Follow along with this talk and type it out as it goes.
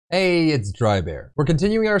Hey, it's Drybear. We're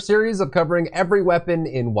continuing our series of covering every weapon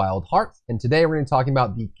in Wild Hearts, and today we're going to be talking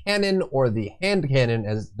about the cannon, or the hand cannon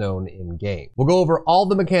as it's known in game. We'll go over all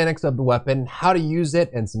the mechanics of the weapon, how to use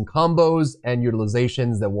it, and some combos and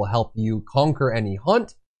utilizations that will help you conquer any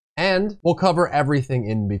hunt, and we'll cover everything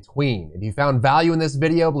in between. If you found value in this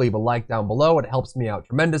video, leave a like down below. It helps me out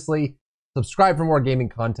tremendously. Subscribe for more gaming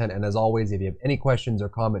content, and as always, if you have any questions or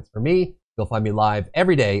comments for me, you'll find me live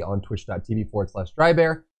every day on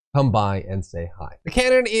twitch.tv/Drybear. Come by and say hi. The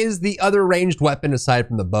cannon is the other ranged weapon aside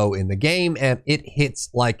from the bow in the game, and it hits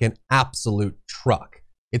like an absolute truck.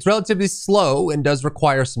 It's relatively slow and does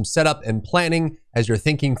require some setup and planning as you're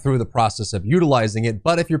thinking through the process of utilizing it,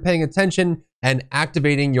 but if you're paying attention and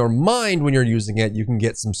activating your mind when you're using it, you can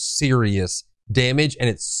get some serious damage, and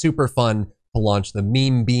it's super fun to launch the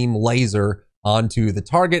meme beam laser onto the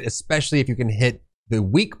target, especially if you can hit the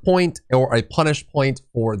weak point or a punish point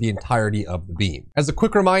for the entirety of the beam. As a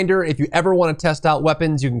quick reminder, if you ever want to test out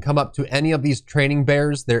weapons, you can come up to any of these training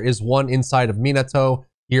bears. There is one inside of Minato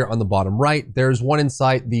here on the bottom right. There's one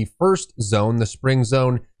inside the first zone, the spring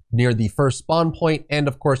zone, near the first spawn point. And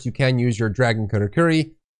of course, you can use your Dragon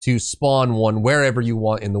Karakuri to spawn one wherever you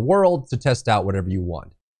want in the world to test out whatever you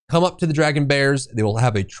want. Come up to the Dragon Bears. They will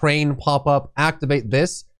have a train pop up, activate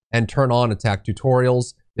this, and turn on attack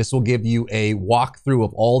tutorials. This will give you a walkthrough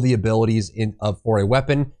of all the abilities for a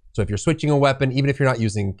weapon. So if you're switching a weapon, even if you're not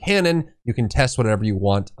using cannon, you can test whatever you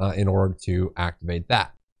want in order to activate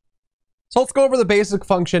that. So let's go over the basic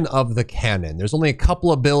function of the cannon. There's only a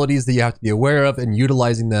couple abilities that you have to be aware of, and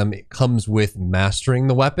utilizing them, it comes with mastering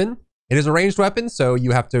the weapon. It is a ranged weapon, so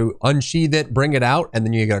you have to unsheath it, bring it out, and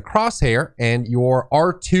then you get a crosshair, and your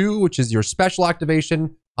R2, which is your special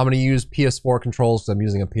activation. I'm going to use PS4 controls because I'm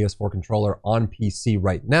using a PS4 controller on PC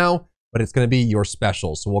right now, but it's going to be your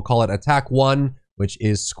special. So we'll call it attack 1, which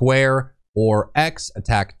is square or X,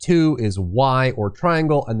 attack 2 is Y or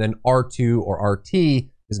triangle, and then R2 or RT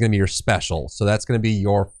is going to be your special. So that's going to be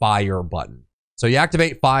your fire button. So you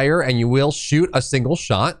activate fire and you will shoot a single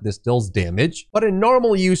shot. This deals damage, but in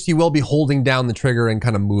normal use, you will be holding down the trigger and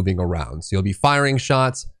kind of moving around. So you'll be firing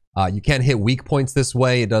shots. You can't hit weak points this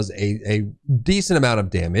way. It does a decent amount of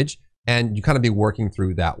damage, and you kind of be working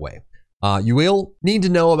through that way. You will need to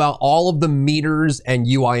know about all of the meters and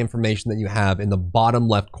UI information that you have in the bottom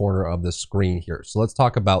left corner of the screen here. So let's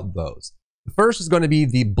talk about those. The first is going to be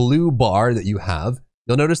the blue bar that you have.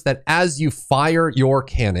 You'll notice that as you fire your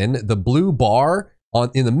cannon, the blue bar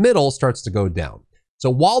in the middle starts to go down. So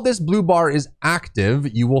while this blue bar is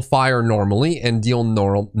active, you will fire normally and deal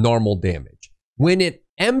normal damage. When it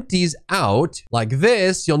empties out like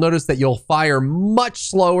this, you'll notice that you'll fire much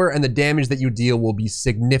slower and the damage that you deal will be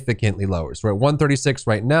significantly lower. So we're at 136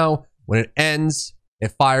 right now. When it ends,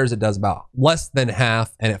 it fires, it does about less than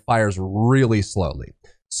half, and it fires really slowly.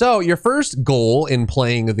 So your first goal in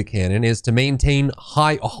playing the cannon is to maintain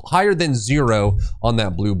higher than 0 on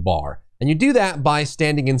that blue bar. And you do that by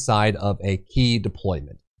standing inside of a key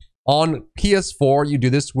deployment. On PS4, you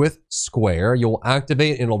do this with square. You'll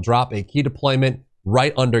activate and it'll drop a key deployment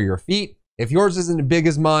right under your feet. If yours isn't as big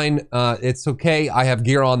as mine, it's okay. I have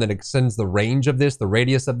gear on that extends the range of this, the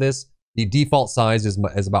radius of this. The default size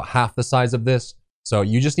is about half the size of this. So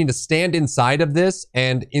you just need to stand inside of this,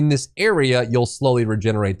 and in this area, you'll slowly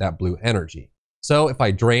regenerate that blue energy. So if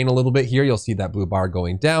I drain a little bit here, you'll see that blue bar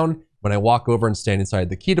going down. When I walk over and stand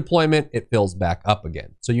inside the key deployment, it fills back up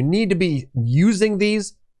again. So you need to be using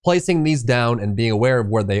these, placing these down, and being aware of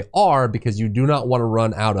where they are, because you do not want to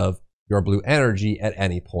run out of your blue energy at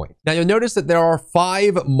any point. Now you'll notice that there are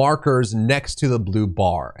 5 markers next to the blue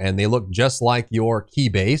bar, and they look just like your key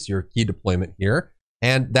base, your key deployment here.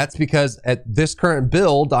 And that's because at this current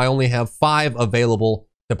build, I only have 5 available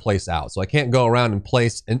to place out. So I can't go around and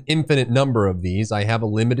place an infinite number of these. I have a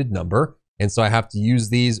limited number. And so I have to use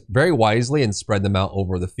these very wisely and spread them out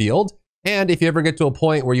over the field. And if you ever get to a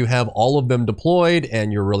point where you have all of them deployed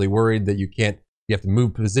and you're really worried that you have to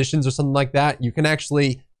move positions or something like that, you can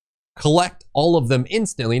actually collect all of them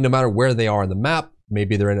instantly, no matter where they are on the map.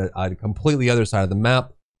 Maybe they're in a completely other side of the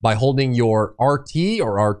map, by holding your RT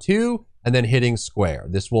or R2 and then hitting square.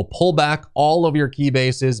 This will pull back all of your key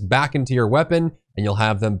bases back into your weapon, and you'll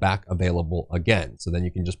have them back available again. So then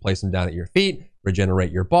you can just place them down at your feet,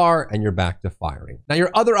 regenerate your bar, and you're back to firing. Now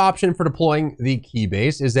your other option for deploying the key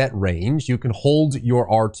base is at range. You can hold your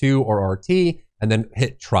R2 or RT and then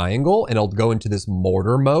hit triangle, and it'll go into this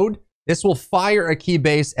mortar mode. This will fire a key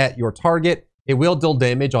base at your target. It will deal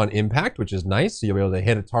damage on impact, which is nice. So you'll be able to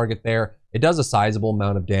hit a target there. It does a sizable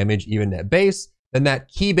amount of damage even at base. Then that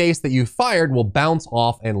key base that you fired will bounce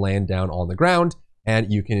off and land down on the ground.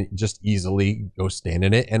 and you can just easily go stand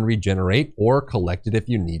in it and regenerate or collect it if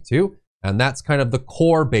you need to. And that's kind of the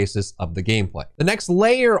core basis of the gameplay. The next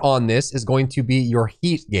layer on this is going to be your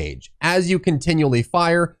heat gauge. As you continually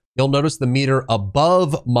fire, you'll notice the meter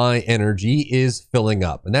above my energy is filling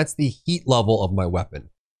up, and that's the heat level of my weapon.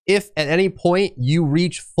 If at any point you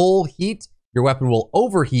reach full heat, your weapon will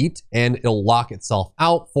overheat and it'll lock itself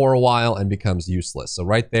out for a while and becomes useless. So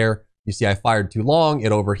right there, you see I fired too long,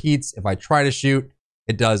 it overheats. If I try to shoot,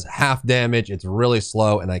 it does half damage. It's really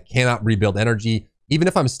slow and I cannot rebuild energy. Even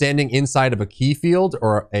if I'm standing inside of a key field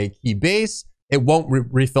or a key base, it won't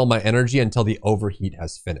refill my energy until the overheat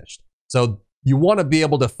has finished. So you want to be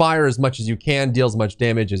able to fire as much as you can, deal as much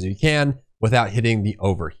damage as you can without hitting the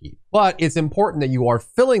overheat. But it's important that you are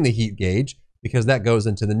filling the heat gauge because that goes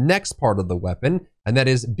into the next part of the weapon, and that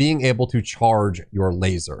is being able to charge your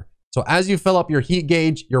laser. So as you fill up your heat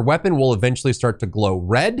gauge, your weapon will eventually start to glow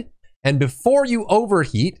red. And before you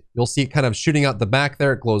overheat, you'll see it kind of shooting out the back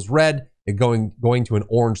there. It glows red. It going to an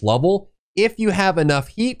orange level. If you have enough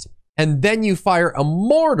heat and then you fire a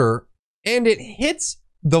mortar and it hits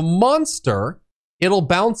the monster, it'll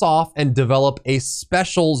bounce off and develop a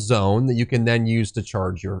special zone that you can then use to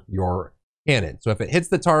charge your cannon. So if it hits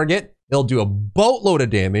the target, it'll do a boatload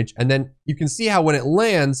of damage. And then you can see how when it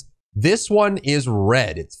lands, this one is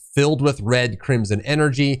red. It's filled with red crimson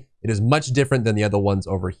energy. It is much different than the other ones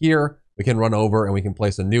over here. We can run over and we can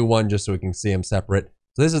place a new one just so we can see them separate.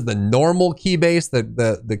 So this is the normal key base,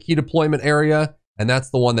 the key deployment area, and that's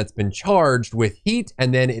the one that's been charged with heat,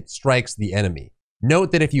 and then it strikes the enemy.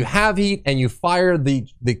 Note that if you have heat and you fire the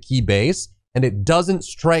key base and it doesn't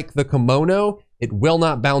strike the Kemono, it will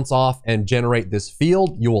not bounce off and generate this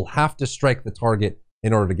field. You will have to strike the target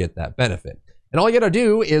in order to get that benefit. And all you gotta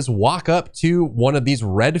do is walk up to one of these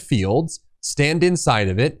red fields, stand inside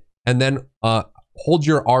of it, and then hold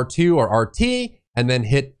your R2 or RT, and then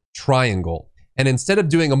hit triangle. And instead of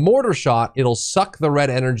doing a mortar shot, it'll suck the red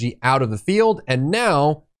energy out of the field, and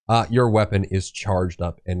now your weapon is charged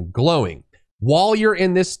up and glowing. While you're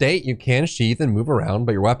in this state, you can sheath and move around,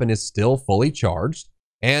 but your weapon is still fully charged.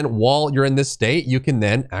 And while you're in this state, you can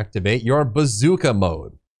then activate your bazooka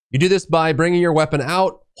mode. You do this by bringing your weapon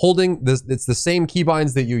out, holding this. It's the same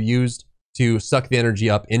keybinds that you used to suck the energy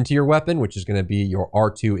up into your weapon, which is going to be your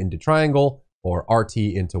R2 into triangle or RT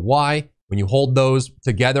into Y. When you hold those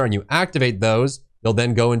together and you activate those, you'll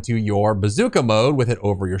then go into your bazooka mode with it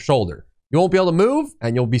over your shoulder. You won't be able to move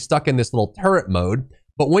and you'll be stuck in this little turret mode.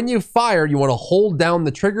 But when you fire, you want to hold down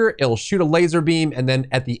the trigger. It'll shoot a laser beam, and then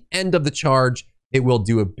at the end of the charge, it will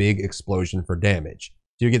do a big explosion for damage.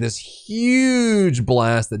 So you get this huge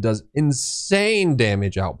blast that does insane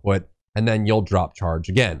damage output, and then you'll drop charge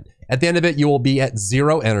again. At the end of it, you will be at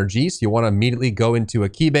 0 energy, so you want to immediately go into a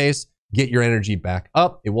key base, get your energy back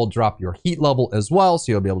up. It will drop your heat level as well,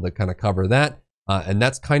 so you'll be able to kind of cover that. And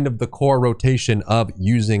that's kind of the core rotation of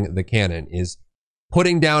using the cannon, is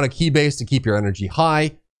putting down a key base to keep your energy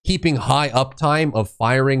high, keeping high uptime of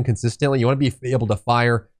firing consistently. You want to be able to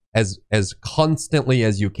fire as constantly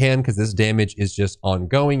as you can, because this damage is just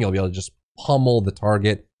ongoing. You'll be able to just pummel the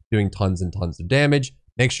target, doing tons and tons of damage.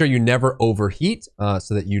 Make sure you never overheat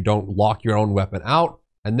so that you don't lock your own weapon out,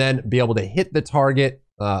 and then be able to hit the target.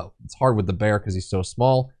 It's hard with the bear because he's so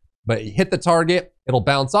small, but you hit the target, it'll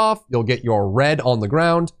bounce off. You'll get your red on the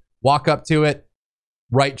ground, walk up to it,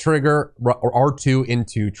 right trigger or R2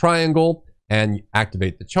 into triangle, and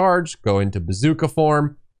activate the charge, go into bazooka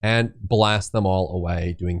form, and blast them all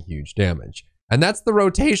away, doing huge damage. And that's the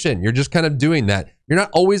rotation. You're just kind of doing that. You're not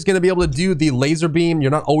always going to be able to do the laser beam.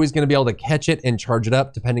 You're not always going to be able to catch it and charge it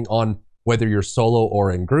up, depending on whether you're solo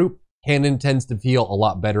or in group. Cannon tends to feel a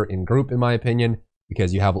lot better in group, in my opinion,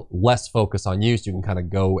 because you have less focus on you, so you can kind of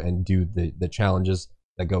go and do the challenges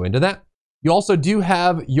that go into that. You also do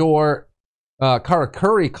have your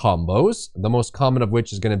Karakuri combos, the most common of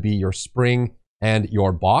which is going to be your spring and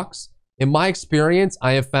your box. In my experience,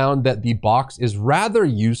 I have found that the box is rather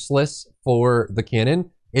useless for the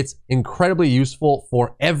cannon. It's incredibly useful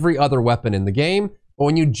for every other weapon in the game, but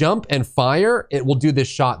when you jump and fire, it will do this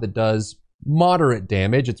shot that does moderate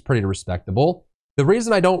damage. It's pretty respectable. The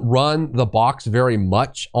reason I don't run the box very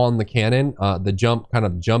much on the cannon, the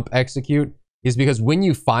jump execute, is because when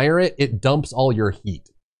you fire it, it dumps all your heat,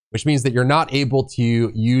 which means that you're not able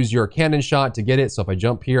to use your cannon shot to get it. So if I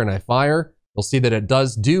jump here and I fire, you'll see that it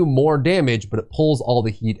does do more damage, but it pulls all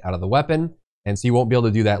the heat out of the weapon. And so you won't be able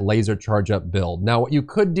to do that laser charge up build. Now, what you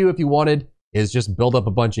could do if you wanted is just build up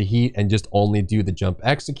a bunch of heat and just only do the jump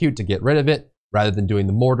execute to get rid of it, rather than doing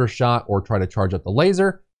the mortar shot or try to charge up the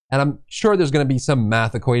laser. And I'm sure there's going to be some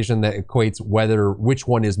math equation that equates which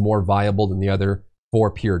one is more viable than the other. for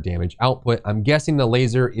pure damage output. I'm guessing the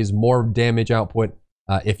laser is more damage output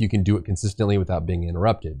if you can do it consistently without being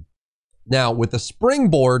interrupted. Now, with the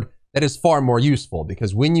springboard, that is far more useful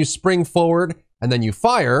because when you spring forward and then you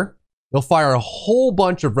fire, you'll fire a whole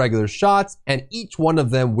bunch of regular shots and each one of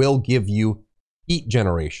them will give you heat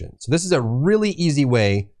generation. So this is a really easy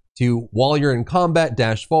way to, while you're in combat,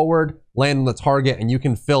 dash forward, land on the target, and you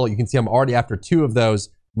can fill. You can see I'm already after 2 of those.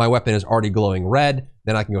 My weapon is already glowing red.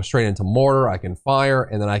 Then I can go straight into mortar, I can fire,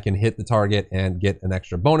 and then I can hit the target and get an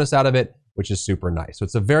extra bonus out of it, which is super nice. So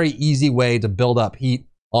it's a very easy way to build up heat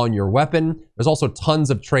on your weapon. There's also tons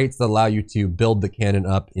of traits that allow you to build the cannon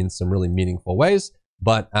up in some really meaningful ways.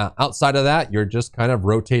 But outside of that, you're just kind of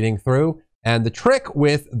rotating through. And the trick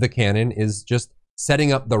with the cannon is just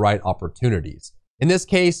setting up the right opportunities. In this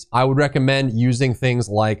case, I would recommend using things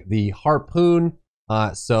like the harpoon.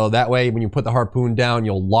 So that way, when you put the harpoon down,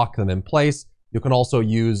 you'll lock them in place. You can also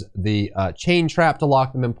use the chain trap to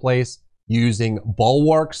lock them in place. Using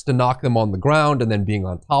bulwarks to knock them on the ground and then being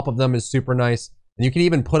on top of them is super nice. And you can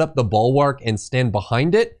even put up the bulwark and stand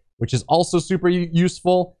behind it, which is also super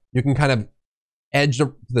useful. You can kind of edge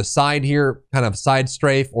to the side here, kind of side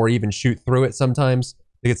strafe, or even shoot through it sometimes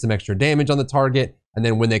to get some extra damage on the target. And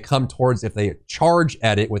then when they come towards, if they charge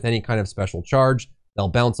at it with any kind of special charge, they'll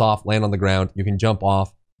bounce off, land on the ground. You can jump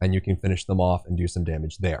off and you can finish them off and do some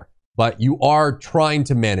damage there. But you are trying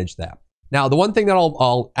to manage that. Now, the one thing that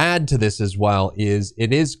I'll add to this as well is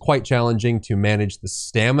it is quite challenging to manage the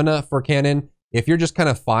stamina for cannon. If you're just kind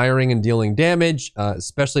of firing and dealing damage,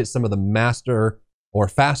 especially at some of the master or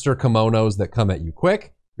faster Kemonos that come at you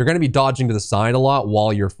quick, you're going to be dodging to the side a lot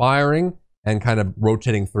while you're firing and kind of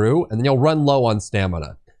rotating through, and then you'll run low on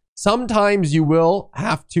stamina. Sometimes you will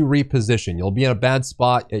have to reposition. You'll be in a bad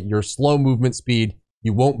spot at your slow movement speed.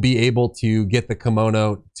 You won't be able to get the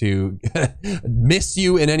Kemono to miss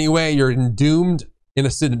you in any way. You're doomed in a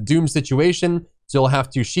doomed situation. So you'll have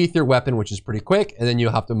to sheath your weapon, which is pretty quick, and then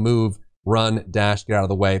you'll have to move, run, dash, get out of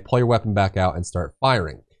the way, pull your weapon back out, and start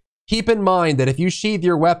firing. Keep in mind that if you sheath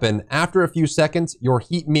your weapon, after a few seconds, your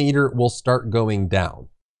heat meter will start going down.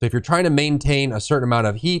 So if you're trying to maintain a certain amount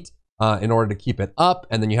of heat in order to keep it up,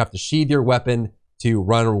 and then you have to sheath your weapon to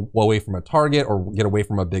run away from a target or get away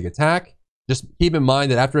from a big attack, just keep in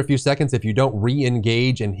mind that after a few seconds, if you don't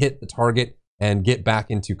re-engage and hit the target and get back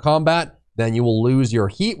into combat, then you will lose your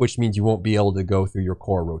heat, which means you won't be able to go through your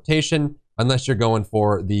core rotation unless you're going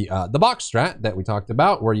for the box strat that we talked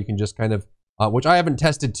about, where you can just kind of, which I haven't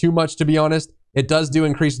tested too much, to be honest. It does do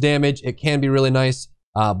increased damage. It can be really nice,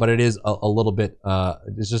 but it is a little bit,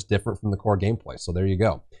 it's just different from the core gameplay. So there you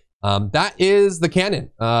go. That is the cannon.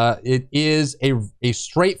 It is a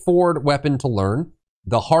straightforward weapon to learn.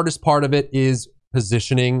 The hardest part of it is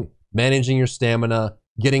positioning, managing your stamina,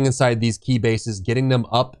 getting inside these key bases, getting them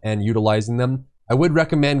up and utilizing them. I would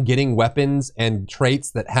recommend getting weapons and traits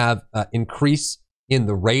that have increase in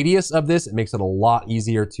the radius of this. It makes it a lot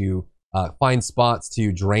easier to find spots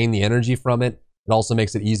to drain the energy from it. It also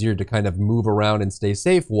makes it easier to kind of move around and stay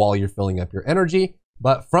safe while you're filling up your energy.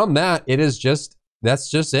 But from that, it is just, that's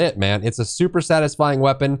just it, man. It's a super satisfying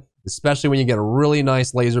weapon, especially when you get a really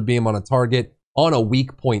nice laser beam on a target on a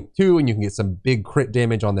weak point too, and you can get some big crit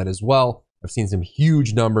damage on that as well. I've seen some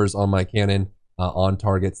huge numbers on my cannon on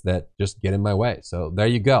targets that just get in my way. So there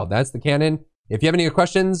you go. That's the cannon. If you have any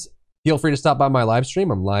questions, feel free to stop by my live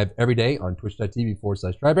stream. I'm live every day on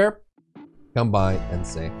twitch.tv/Drybear. Come by and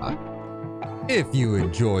say hi. If you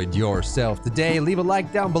enjoyed yourself today, leave a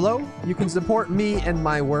like down below. You can support me and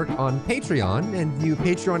my work on Patreon and view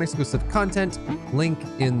Patreon exclusive content, link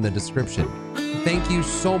in the description. Thank you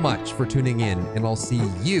so much for tuning in, and I'll see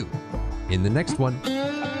you in the next one.